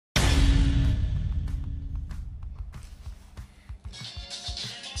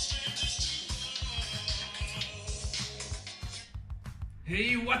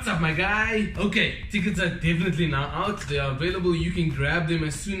Hey, what's up my guy? Okay, tickets are definitely now out. They are available. You can grab them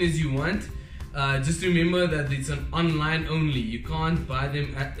as soon as you want. Just remember that it's an online only. You can't buy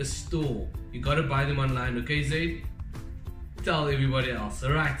them at a store. You gotta buy them online, okay Zaid? Tell everybody else,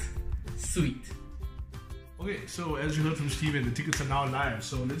 alright? Sweet. Okay, so as you heard from Steven, the tickets are now live.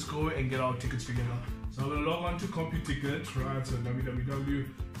 So let's go and get our tickets together. So I'm gonna log on to CompuTicket, right? So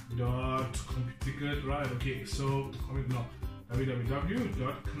www.computicket, right? Okay, so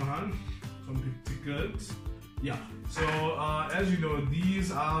www.CompuTicket. Yeah, so as you know,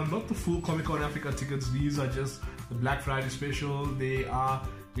 these are not the full Comic Con Africa tickets. These are just the Black Friday special. They are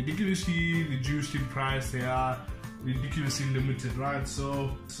ridiculously reduced in price. They are ridiculously limited, right?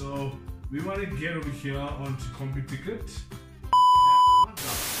 So we want to get over here onto CompuTicket.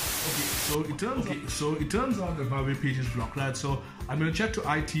 So it turns out that my web page is blocked, right? So I'm gonna chat to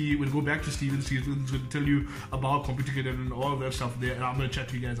IT. We'll go back to Steven. Steven's gonna tell you about CompuTicket and all of that stuff there, and I'm gonna chat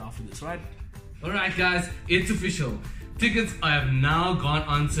to you guys after this, right? Alright guys, it's official. Tickets have now gone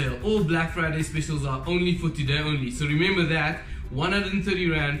on sale. All Black Friday specials are only for today only. So remember that, 130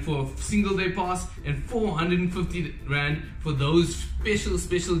 Rand for a single day pass and 450 Rand for those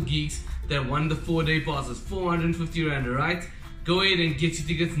special geeks that won the 4-day passes. 450 Rand, alright? Go ahead and get your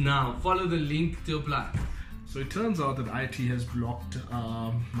tickets now. Follow the link to apply. So it turns out that IT has blocked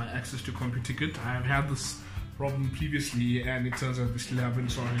my access to CompuTicket. I have had this problem previously and it turns out we still haven't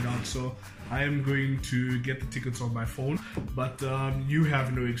sorted it out. So I am going to get the tickets on my phone, but you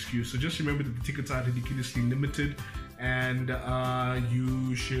have no excuse. So just remember that the tickets are ridiculously limited and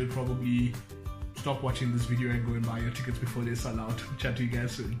you should probably stop watching this video and go and buy your tickets before they sell out. Chat to you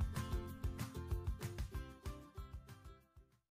guys soon.